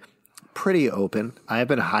been pretty open. I've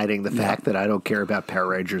been hiding the fact that I don't care about Power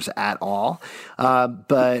Rangers at all.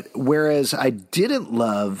 But whereas I didn't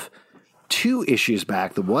love 2 issues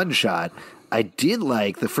back, the one shot, I did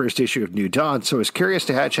like the first issue of New Dawn, so I was curious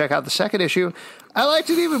to check out the second issue. I liked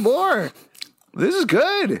it even more. This is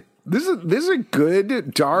good. This is a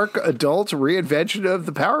good, dark, adult reinvention of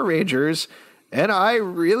the Power Rangers, and I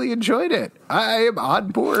really enjoyed it. I am on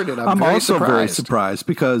board, and I'm very also surprised. Very surprised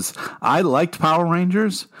because I liked Power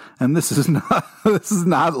Rangers, and this is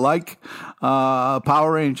not like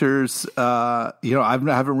Power Rangers. I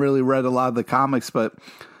haven't really read a lot of the comics, but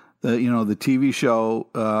the TV show.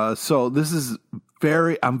 So this is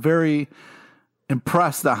I'm very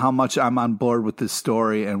impressed at how much I'm on board with this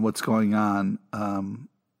story and what's going on.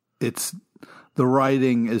 The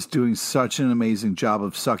writing is doing such an amazing job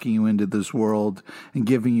of sucking you into this world and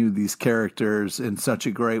giving you these characters in such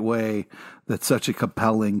a great way. That's such a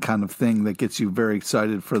compelling kind of thing that gets you very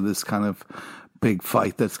excited for this kind of big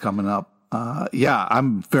fight that's coming up.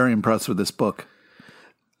 I'm very impressed with this book.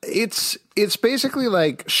 It's basically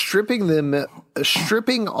like stripping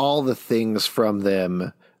all the things from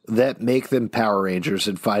them that make them Power Rangers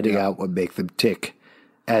and finding out what make them tick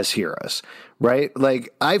as heroes, right?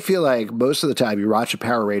 Like, I feel like most of the time you watch a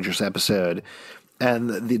Power Rangers episode and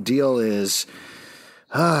the deal is,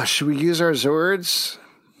 should we use our Zords?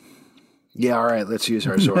 Yeah, all right, let's use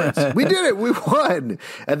our swords. We did it. We won.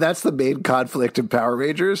 And that's the main conflict in Power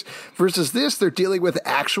Rangers. Versus this, they're dealing with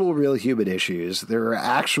actual real human issues. There are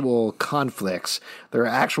actual conflicts. There are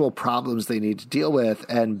actual problems they need to deal with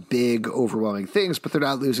and big, overwhelming things, but they're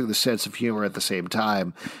not losing the sense of humor at the same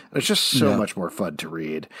time. And it's just so much more fun to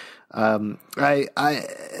read. This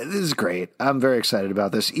is great. I'm very excited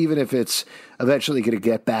about this, even if it's eventually going to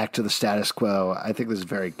get back to the status quo. I think this is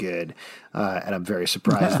very good, and I'm very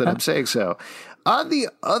surprised that I'm saying so. On the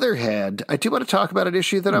other hand, I do want to talk about an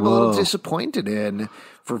issue that I'm a little disappointed in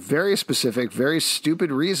for very specific, very stupid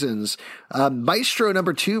reasons. Maestro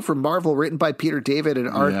 #2 from Marvel, written by Peter David and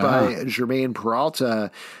art by Germaine Peralta.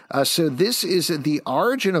 So this is the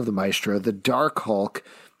origin of the Maestro, the Dark Hulk,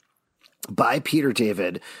 by Peter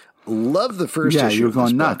David. Love the first issue of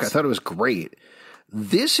this book. I thought it was great.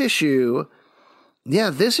 This issue, really?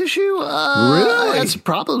 I had some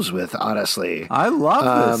problems with, honestly. I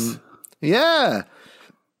love this. Yeah.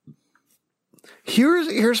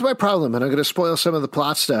 Here's my problem, and I'm going to spoil some of the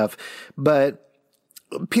plot stuff, but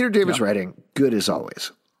Peter David's writing, good as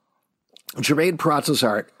always. Germaine Peralta's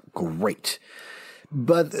art, great.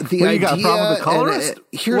 But the idea, got a problem with the colorist?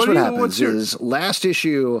 Here's what happens is last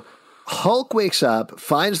issue, Hulk wakes up,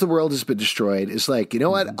 finds the world has been destroyed, is like, you know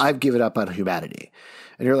what? I've given up on humanity.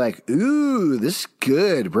 And you're like, ooh, this is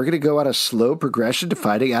good. We're going to go on a slow progression to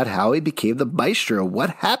finding out how he became the Maestro. What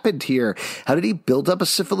happened here? How did he build up a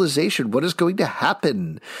civilization? What is going to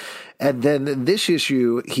happen? And then in this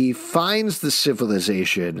issue, he finds the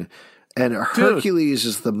civilization, and Hercules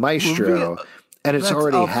is the Maestro, and it's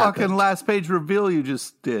already happened. That's a fucking last page reveal you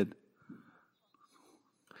just did.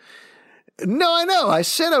 No, I know. I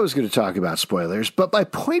said I was going to talk about spoilers, but my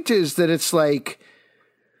point is that it's like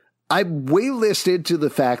I'm way less into the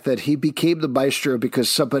fact that he became the Maestro because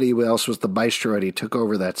somebody else was the Maestro and he took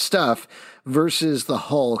over that stuff versus the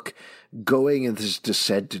Hulk going in this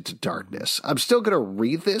descent into darkness. I'm still going to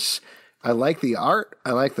read this. I like the art.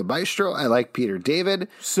 I like the Maestro. I like Peter David.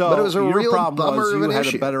 So but it was a your real problem bummer was you of an had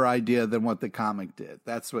issue. A better idea than what the comic did.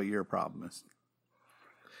 That's what your problem is.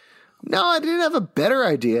 No, I didn't have a better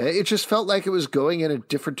idea. It just felt like it was going in a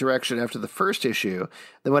different direction after the first issue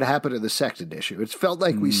than what happened in the second issue. It felt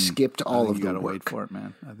like we skipped all of the work. You got to wait for it,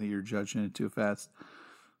 man. I think you're judging it too fast.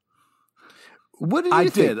 What did you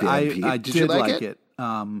think, Dan? I did like it.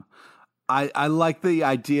 I like the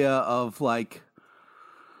idea of like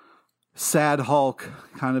sad Hulk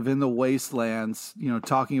kind of in the wastelands,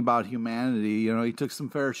 talking about humanity. He took some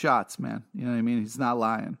fair shots, man. You know what I mean? He's not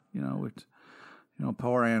lying, with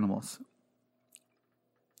poor animals.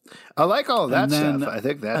 I like all of that stuff. I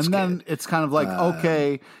think that's good. And then it's kind of like,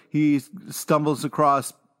 okay, he stumbles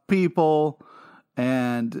across people,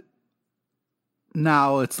 and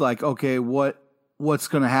now it's like, okay, what's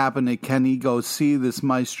going to happen? Can he go see this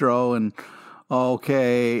Maestro? And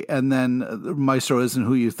okay, and then the Maestro isn't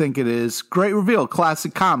who you think it is. Great reveal,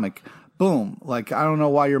 classic comic. Boom. Like, I don't know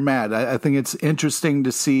why you're mad. I think it's interesting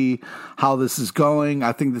to see how this is going.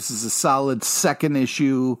 I think this is a solid second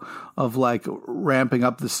issue of like ramping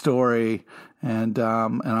up the story. And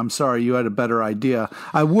I'm sorry you had a better idea.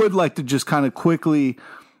 I would like to just kind of quickly,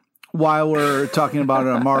 while we're talking about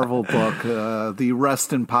a Marvel book, the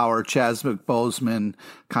Rest in Power, Chadwick Boseman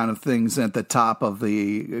kind of things at the top of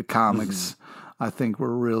the comics, I think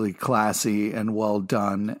were really classy and well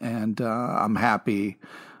done. And I'm happy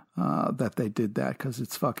that they did that because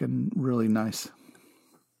it's fucking really nice.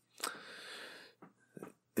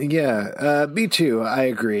 Yeah, me too. I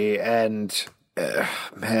agree. And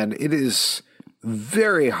man, it is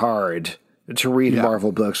very hard to read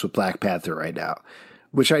Marvel books with Black Panther right now,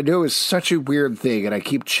 which I know is such a weird thing. And I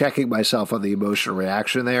keep checking myself on the emotional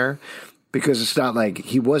reaction there because it's not like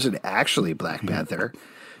he wasn't actually Black Panther.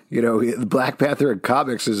 Black Panther in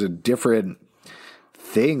comics is a different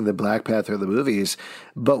thing, the Black Panther the movies,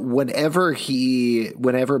 but whenever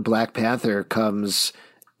Black Panther comes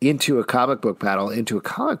into a comic book battle, into a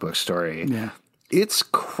comic book story, it's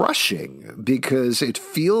crushing because it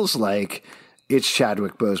feels like it's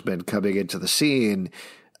Chadwick Boseman coming into the scene.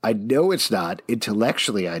 I know it's not.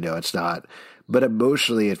 Intellectually, I know it's not, but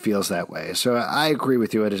emotionally it feels that way. So I agree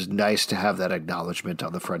with you. It is nice to have that acknowledgement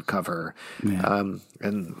on the front cover.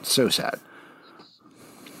 And so sad.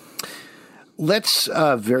 Let's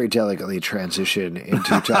very delicately transition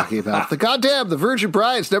into talking about The Virgin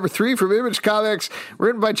Brides, #3 from Image Comics,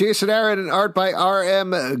 written by Jason Aaron and art by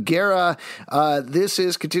R.M. Guerra. This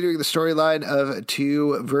is continuing the storyline of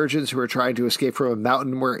two virgins who are trying to escape from a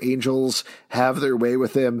mountain where angels have their way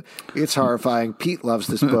with them. It's horrifying. Pete loves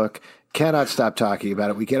this book. Cannot stop talking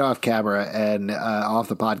about it. We get off camera and off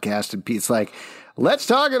the podcast, and Pete's like, let's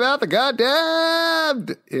talk about the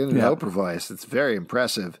goddamned in an Oprah voice. It's very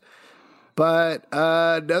impressive. But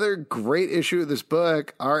another great issue of this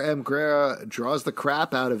book, R.M. Guerra draws the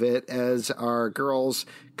crap out of it as our girls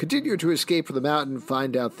continue to escape from the mountain,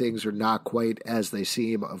 find out things are not quite as they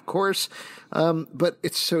seem, of course. But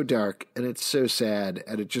it's so dark and it's so sad,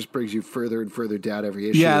 and it just brings you further and further down every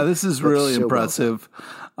issue. Yeah, this is really impressive.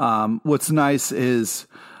 What's nice is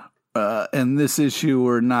in this issue,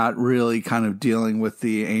 we're not really kind of dealing with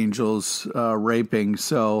the angels raping,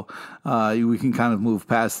 so we can kind of move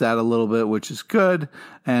past that a little bit, which is good.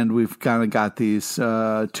 And we've kind of got these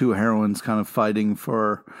two heroines kind of fighting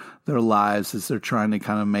for their lives as they're trying to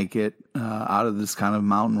kind of make it out of this kind of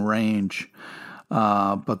mountain range.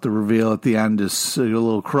 But the reveal at the end is a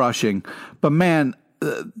little crushing. But man,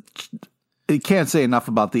 you can't say enough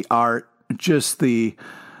about the art. Just the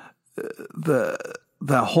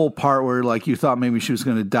whole part where like you thought maybe she was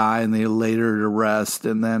going to die and they laid her to rest,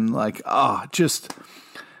 and then like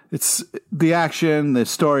it's the action, the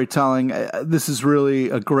storytelling. This is really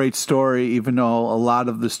a great story, even though a lot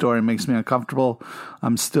of the story makes me uncomfortable.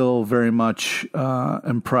 I'm still very much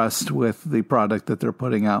impressed with the product that they're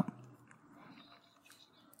putting out.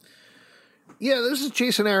 Yeah, this is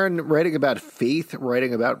Jason Aaron writing about faith,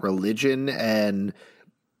 writing about religion, and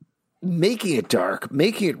making it dark,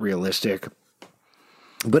 making it realistic,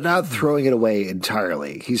 but not throwing it away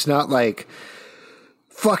entirely. He's not like,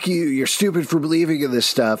 fuck you, you're stupid for believing in this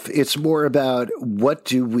stuff. It's more about what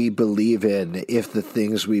do we believe in if the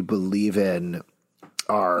things we believe in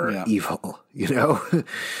are evil, you know?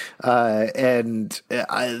 And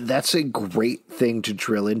that's a great thing to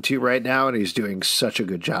drill into right now, and he's doing such a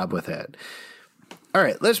good job with it. All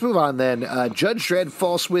right, let's move on then. Judge Dredd,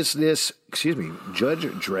 False Witness,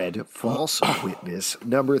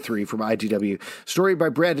 number 3 from IDW. Story by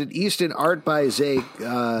Brandon Easton, art by Zay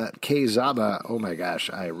K. Zaba. Oh my gosh,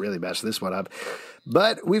 I really messed this one up.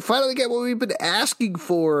 But we finally get what we've been asking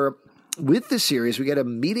for with the series. We get a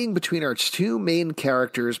meeting between our two main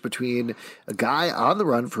characters, between a guy on the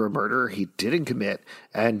run for a murder he didn't commit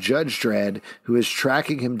and Judge Dredd, who is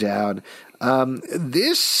tracking him down.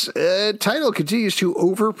 This title continues to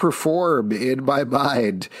overperform in my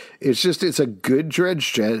mind. It's a good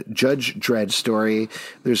Judge Dredd story.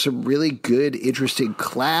 There's some really good, interesting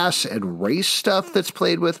class and race stuff that's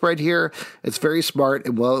played with right here. It's very smart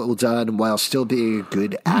and well done while still being a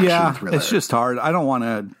good action thriller. It's just hard. I don't want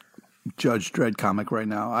a Judge Dredd comic right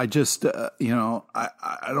now. I just, I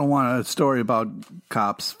don't want a story about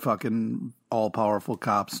cops, fucking all-powerful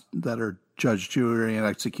cops that are judge, jury, and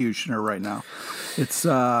executioner right now.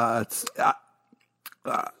 I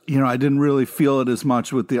didn't really feel it as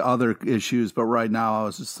much with the other issues, but right now I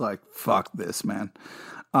was just like, fuck this, man.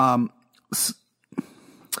 I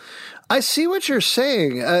see what you're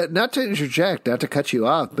saying. Not to interject, not to cut you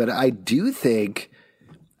off, but I do think,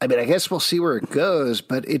 I guess we'll see where it goes,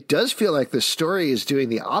 but it does feel like the story is doing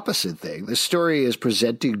the opposite thing. The story is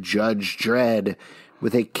presenting Judge Dredd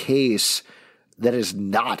with a case that is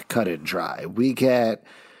not cut and dry. We get,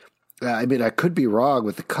 I could be wrong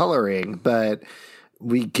with the coloring, but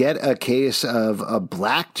we get a case of a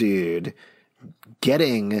black dude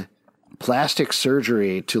getting plastic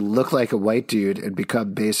surgery to look like a white dude and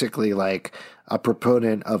become basically like a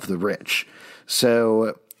proponent of the rich.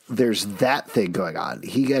 So there's that thing going on.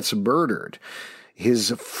 He gets murdered. His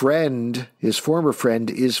former friend,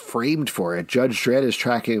 is framed for it. Judge Dredd is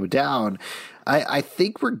tracking him down. I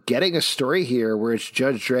think we're getting a story here where it's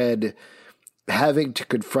Judge Dredd having to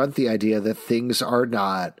confront the idea that things are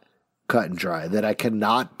not cut and dry, that I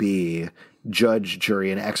cannot be judge, jury,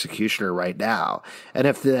 and executioner right now. And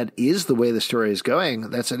if that is the way the story is going,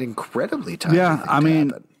 that's an incredibly timely thing to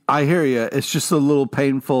happen. I hear you. It's just a little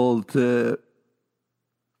painful to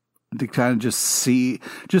kind of just see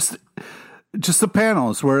just the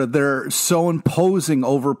panels where they're so imposing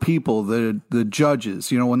over people, the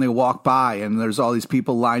judges, when they walk by and there's all these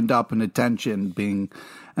people lined up in attention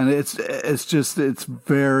and it's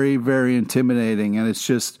very, very intimidating. And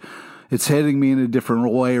it's hitting me in a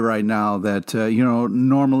different way right now that,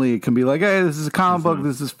 normally it can be like, hey, this is a comic book.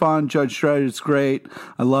 This is fun. Judge Dredd, it's great.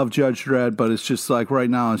 I love Judge Dredd, but it's just like right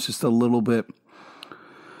now, it's just a little bit.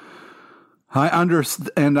 I understand,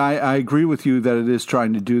 and I agree with you that it is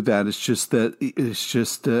trying to do that. It's just that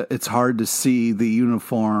it's hard to see the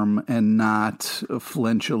uniform and not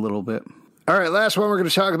flinch a little bit. All right, last one we're going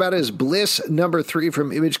to talk about is Bliss number 3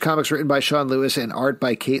 from Image Comics, written by Sean Lewis and art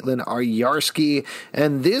by Caitlin Aryarsky.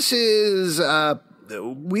 And this is,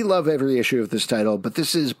 we love every issue of this title, but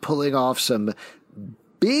this is pulling off some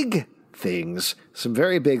big things, some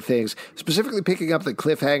very big things, specifically picking up the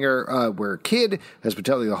cliffhanger where Kid has been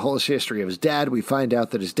telling the whole history of his dad. We find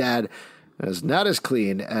out that his dad is not as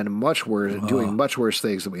clean and much worse, doing much worse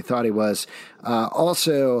things than we thought he was.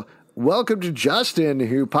 Also, welcome to Justin,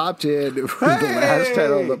 who popped in for the last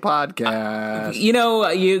title of the podcast.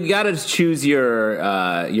 You got to choose your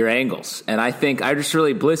angles, and I think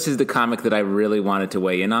Bliss is the comic that I really wanted to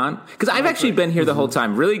weigh in on, because I've actually been here the whole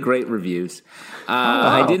time. Really great reviews.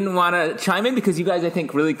 I didn't want to chime in because you guys, I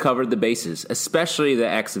think, really covered the bases, especially the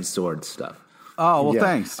X of Swords stuff. Oh, well,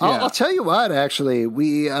 thanks. Yeah. I'll tell you what, actually,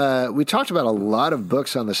 we talked about a lot of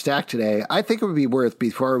books on the stack today. I think it would be worth,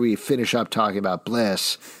 before we finish up talking about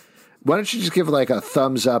Bliss, why don't you just give like a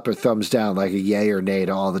thumbs up or thumbs down, like a yay or nay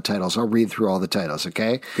to all the titles? I'll read through all the titles,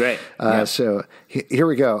 okay? Great. So here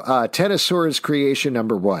we go. Ten of Swords creation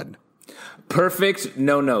number 1. Perfect,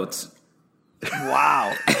 no notes.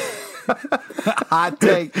 Wow. Hot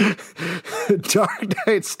take. Dark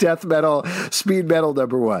Knight's death metal, speed metal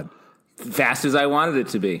number 1. Fast as I wanted it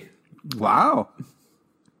to be. Wow.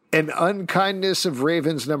 An Unkindness of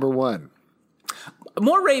Ravens number 1.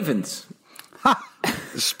 More Ravens.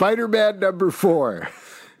 Spider-Man number 4.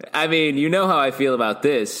 I mean, you know how I feel about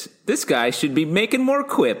this. This guy should be making more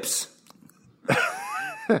quips.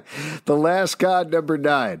 The Last God number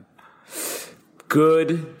 9.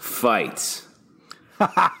 Good fights.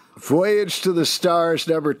 Voyage to the Stars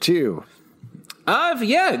number 2.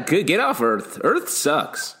 Yeah, good. Get off Earth. Earth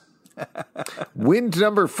sucks. Wind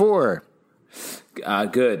number 4.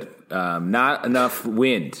 Good. Not enough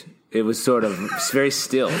wind. It was sort of very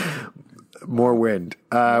still. More wind.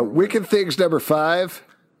 Wicked Things number 5.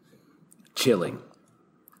 Chilling.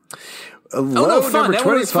 Low fun. number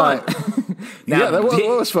 25. That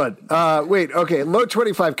was fun. Wait, okay. Low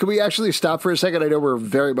 25. Can we actually stop for a second? I know we're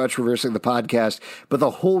very much reversing the podcast, but the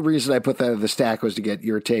whole reason I put that in the stack was to get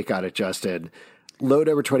your take on it, Justin. Low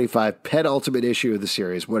number 25, penultimate issue of the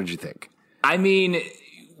series. What did you think? I mean,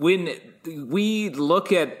 when we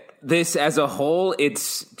look at this as a whole,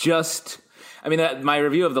 it's just... I mean, my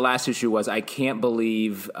review of the last issue was, I can't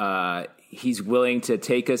believe he's willing to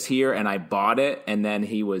take us here, and I bought it, and then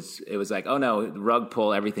it was like, oh no, rug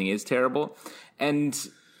pull, everything is terrible. And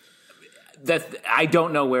I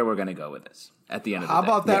don't know where we're going to go with this at the end of the day. How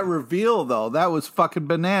about that reveal, though? That was fucking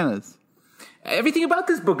bananas. Everything about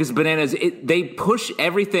this book is bananas. They push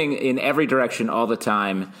everything in every direction all the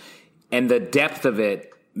time, and the depth of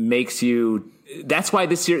it makes you... That's why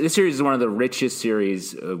this series is one of the richest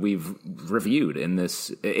series we've reviewed in this.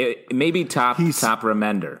 Maybe top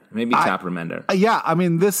Remender. Maybe top Remender. Yeah, I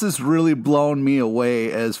mean, this has really blown me away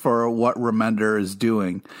as for what Remender is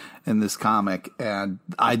doing in this comic, and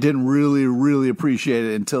I didn't really, really appreciate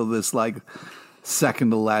it until this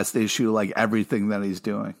second to last issue. Everything that he's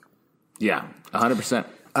doing. Yeah, 100%.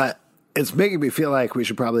 It's making me feel like we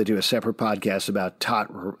should probably do a separate podcast about top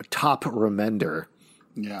Remender.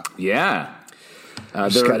 Yeah. Yeah.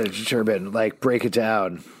 Just got to determine, break it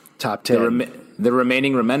down. Top 10. The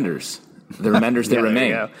remaining Remenders. The Remenders that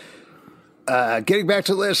remain. Getting back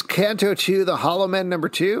to the list, Canto 2, The Hollow Men number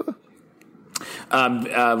 2.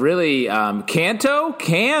 Really, Canto?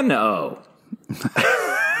 Cano.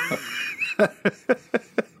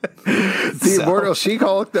 The Immortal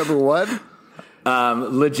She-Hulk number 1.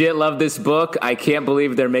 Legit love this book. I can't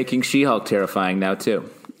believe they're making She-Hulk terrifying now, too.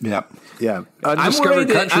 Yep. Yeah. I'm worried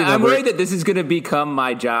that this is going to become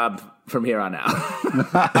my job from here on out.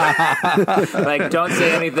 Don't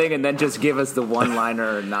say anything and then just give us the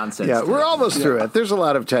one-liner nonsense. Yeah, we're almost through it. There's a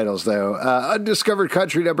lot of titles, though. Undiscovered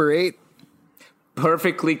Country number 8.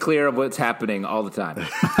 Perfectly clear of what's happening all the time.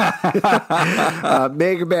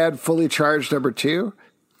 Mega Man Fully Charged number 2.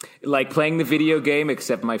 Like playing the video game,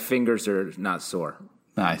 except my fingers are not sore.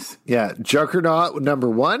 Nice. Yeah. Juggernaut number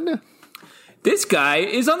 1. This guy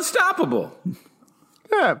is unstoppable.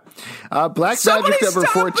 Yeah. Black Somebody Magic number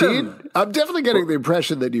 14. him. I'm definitely getting the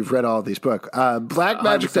impression that you've read all of these books. Black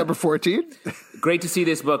Magic 100%. number 14. Great to see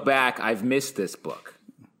this book back. I've missed this book.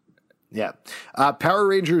 Yeah. Power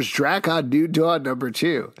Rangers Drakon New Dawn number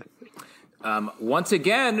 2. Once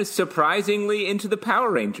again, surprisingly into the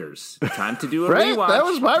Power Rangers. Time to do a Right? rewatch. That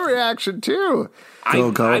was my reaction, too.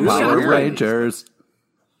 Go Power Rangers.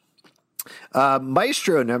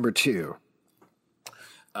 Maestro number 2.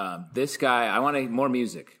 This guy, I want more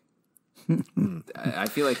music. I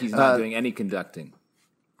feel like he's not doing any conducting.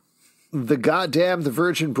 The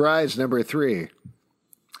Virgin Brides number 3.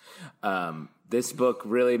 This book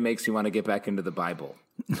really makes me want to get back into the Bible.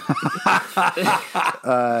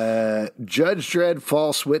 Judge Dredd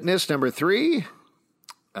False Witness number 3.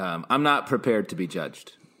 I'm not prepared to be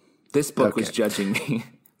judged. This book was judging me.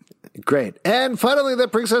 Great. And finally,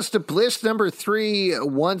 that brings us to Bliss number 3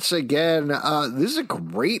 once again. This is a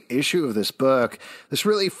great issue of this book. This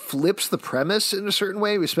really flips the premise in a certain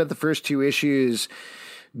way. We spent the first 2 issues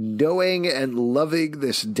knowing and loving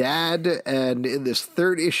this dad, and in this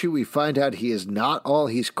 3rd issue, we find out he is not all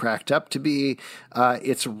he's cracked up to be.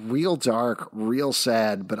 It's real dark, real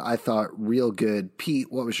sad, but I thought real good. Pete,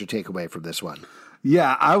 what was your takeaway from this one?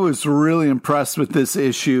 Yeah, I was really impressed with this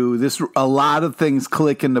issue. A lot of things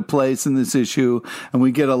click into place in this issue, and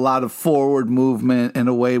we get a lot of forward movement in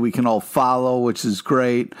a way we can all follow, which is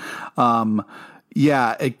great.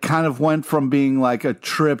 Yeah, it kind of went from being like a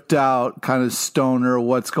tripped out kind of stoner,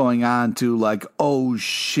 what's going on, to like, oh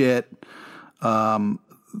shit.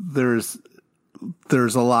 There's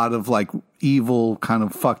a lot of like evil kind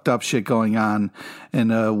of fucked up shit going on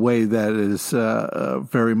in a way that is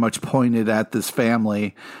very much pointed at this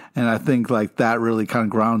family. And I think like that really kind of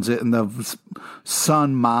grounds it. And the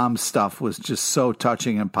son mom stuff was just so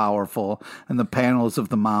touching and powerful. And the panels of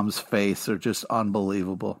the mom's face are just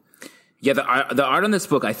unbelievable. Yeah, the art on this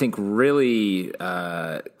book, I think, really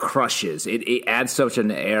crushes. It adds such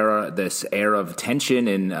this air of tension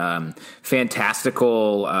and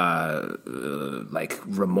fantastical, like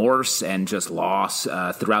remorse and just loss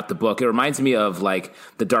throughout the book. It reminds me of like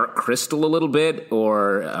The Dark Crystal a little bit,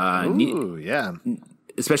 or yeah.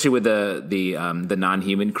 Especially with the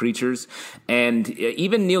non-human creatures, and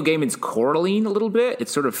even Neil Gaiman's Coraline a little bit. It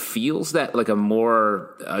sort of feels that like a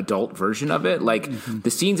more adult version of it. Like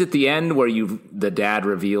the scenes at the end where the dad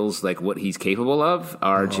reveals like what he's capable of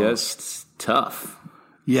are just tough.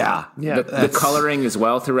 Yeah. The coloring as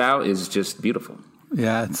well throughout is just beautiful.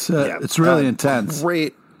 Yeah, it's really intense.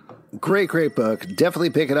 Great book.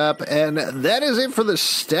 Definitely pick it up. And that is it for the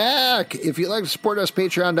stack. If you'd like to support us,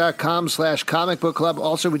 patreon.com/Comic Book Club.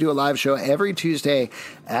 Also, we do a live show every Tuesday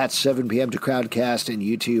at 7 p.m. to Crowdcast and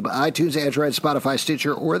YouTube, iTunes, Android, Spotify,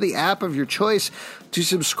 Stitcher, or the app of your choice to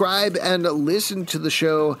subscribe and listen to the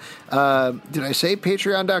show. Did I say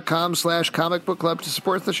patreon.com/Comic Book Club to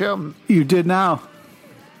support the show? You did now.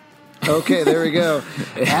 Okay, there we go.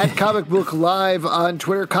 At Comic Book Live on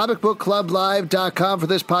Twitter, comicbookclublive.com for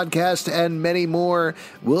this podcast and many more.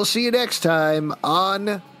 We'll see you next time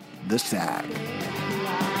on The Stack.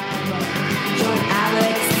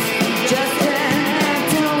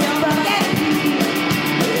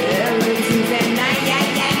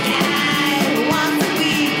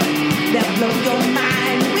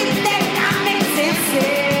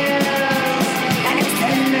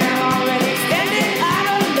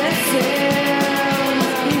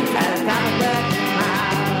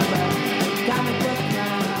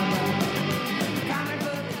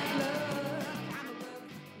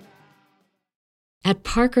 At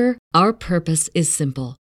Parker, our purpose is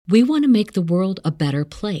simple. We want to make the world a better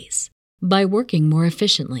place by working more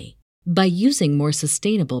efficiently, by using more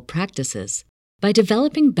sustainable practices, by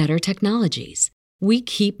developing better technologies. We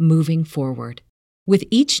keep moving forward. With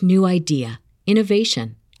each new idea,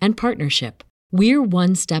 innovation, and partnership, we're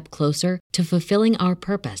one step closer to fulfilling our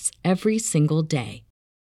purpose every single day.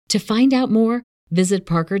 To find out more, visit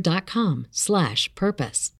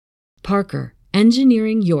parker.com/purpose. Parker,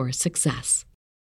 engineering your success.